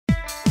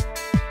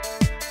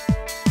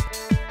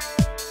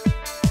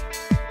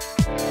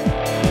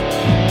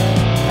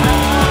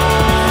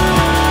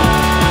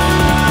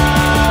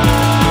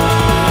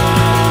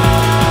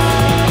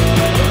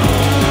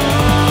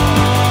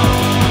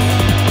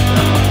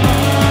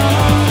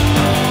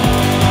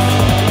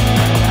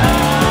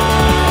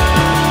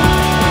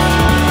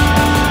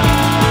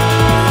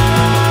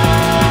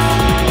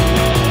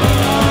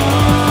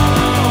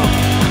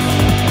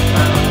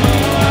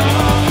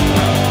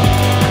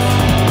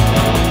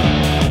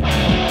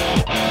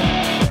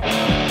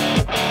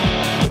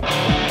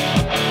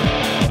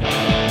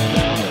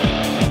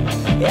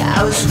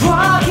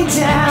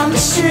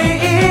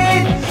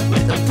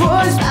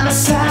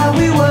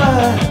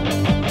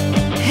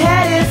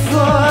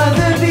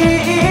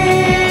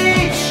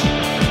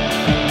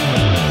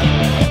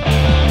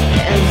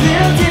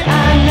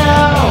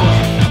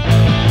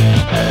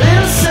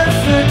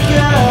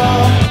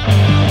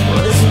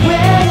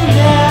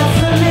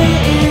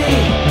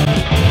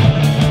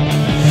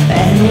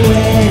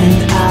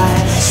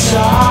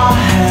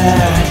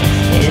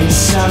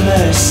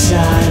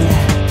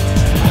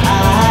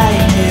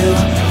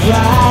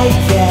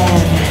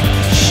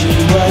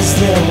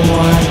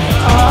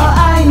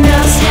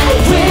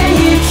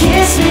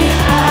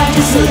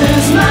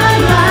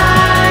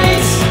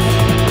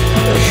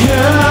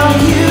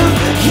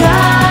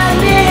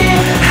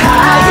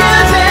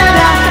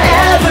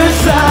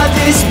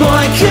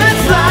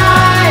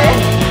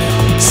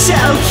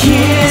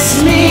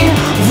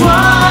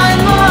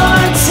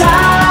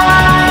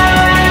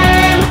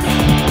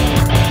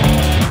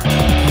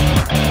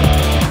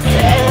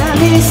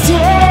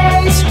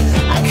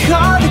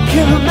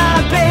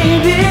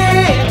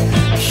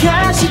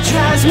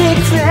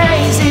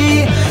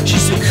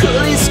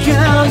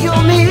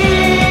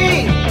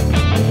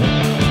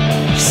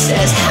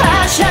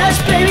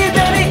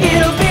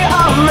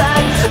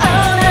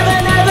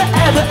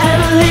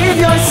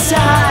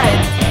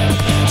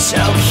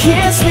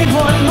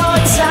one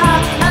more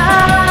time.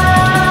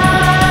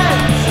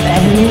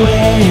 And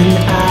when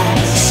I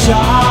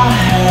saw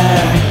her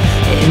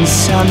in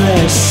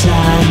summer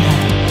sun,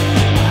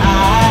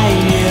 I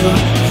knew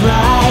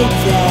right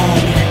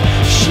then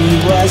she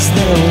was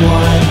the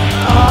one.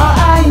 All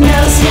I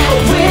know is that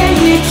when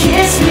you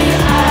kiss me,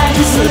 I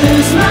just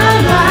lose my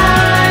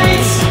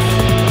mind.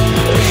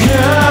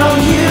 Girl,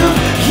 you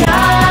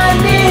got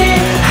me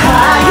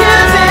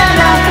higher than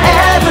I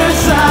ever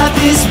thought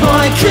this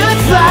boy could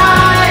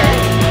fly.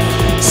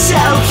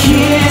 So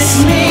kiss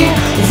me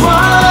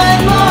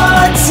one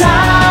more time.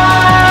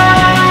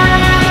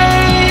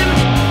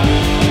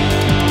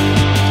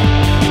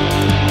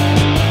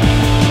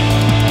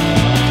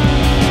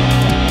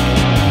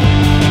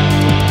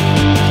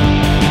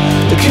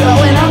 Girl,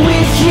 when I'm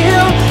with you,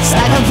 it's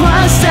like I'm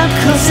one step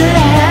closer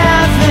to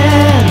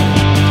heaven.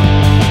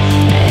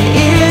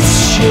 It's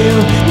true,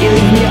 you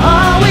leave me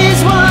always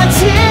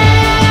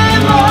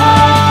wanting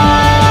more.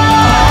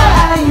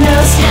 I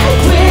know is that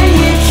when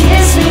you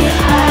kiss me,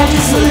 I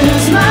just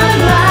lose my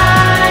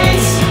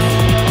mind.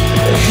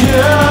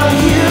 Girl,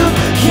 you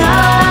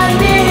got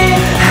me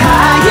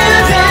higher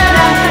than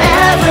I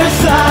ever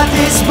thought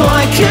this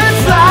boy could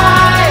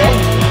fly.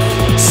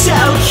 So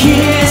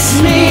kiss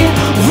me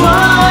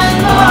one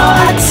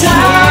more time.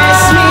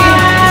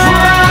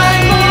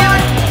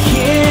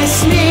 Kiss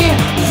me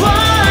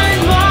one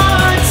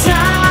more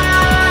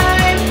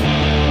time.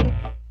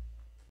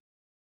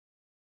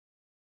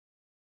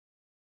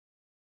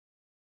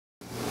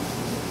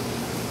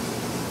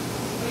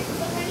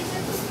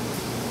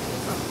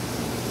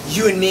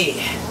 You and me,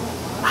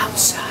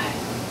 outside,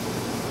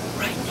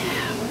 right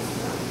now.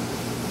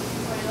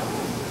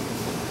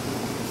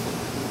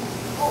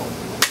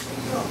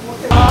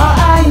 All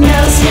I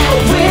know is that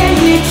when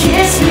you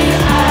kiss me,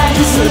 I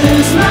just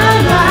lose my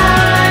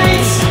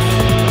mind.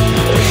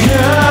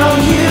 Girl,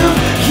 you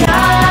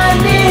got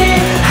me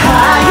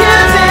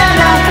higher than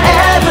I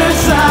ever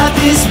thought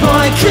this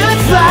boy could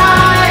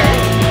fly.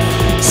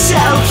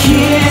 So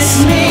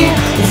kiss me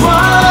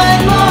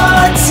one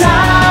more time.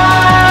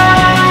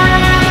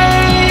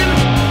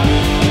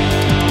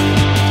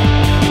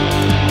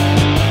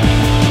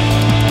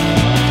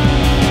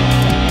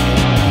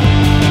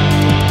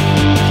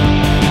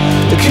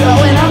 Girl,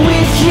 when I'm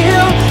with you,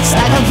 it's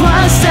like I'm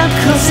one step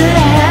closer to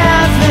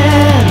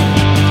heaven.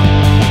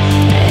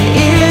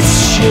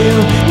 It's true,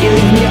 you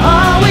leave me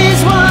always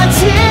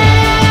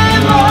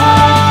wanting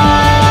more.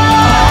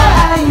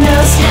 I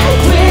know is that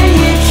when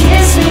you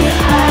kiss me,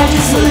 I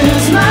just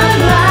lose my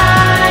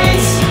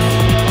mind.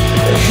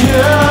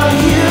 Girl,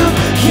 you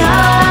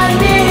got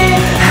me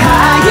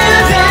higher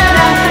than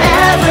I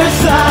ever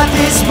thought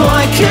this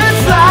boy could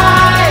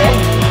fly.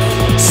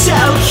 So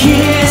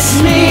kiss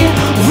me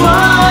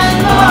one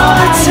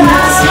more time.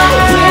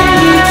 When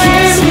you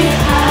kiss me,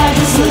 I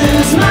just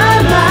lose my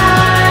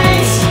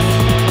mind.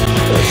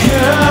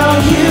 Girl,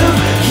 you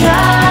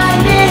got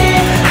me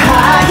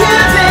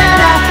higher than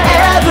I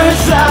ever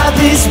thought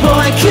this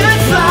boy could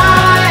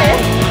fly.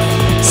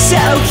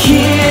 So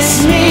kiss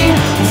me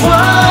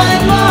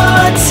one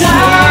more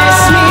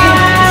time.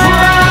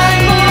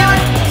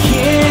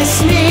 Kiss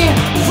me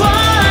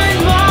one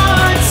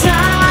more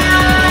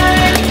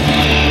time.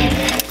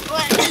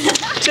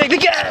 Take the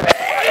gun.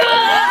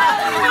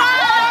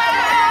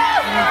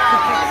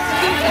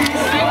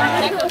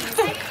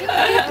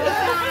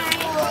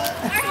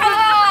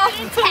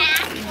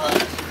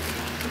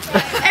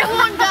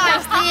 Everyone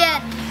dies, the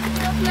end.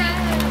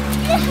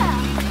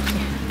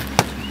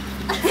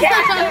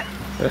 Yeah!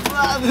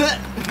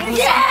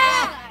 Yeah!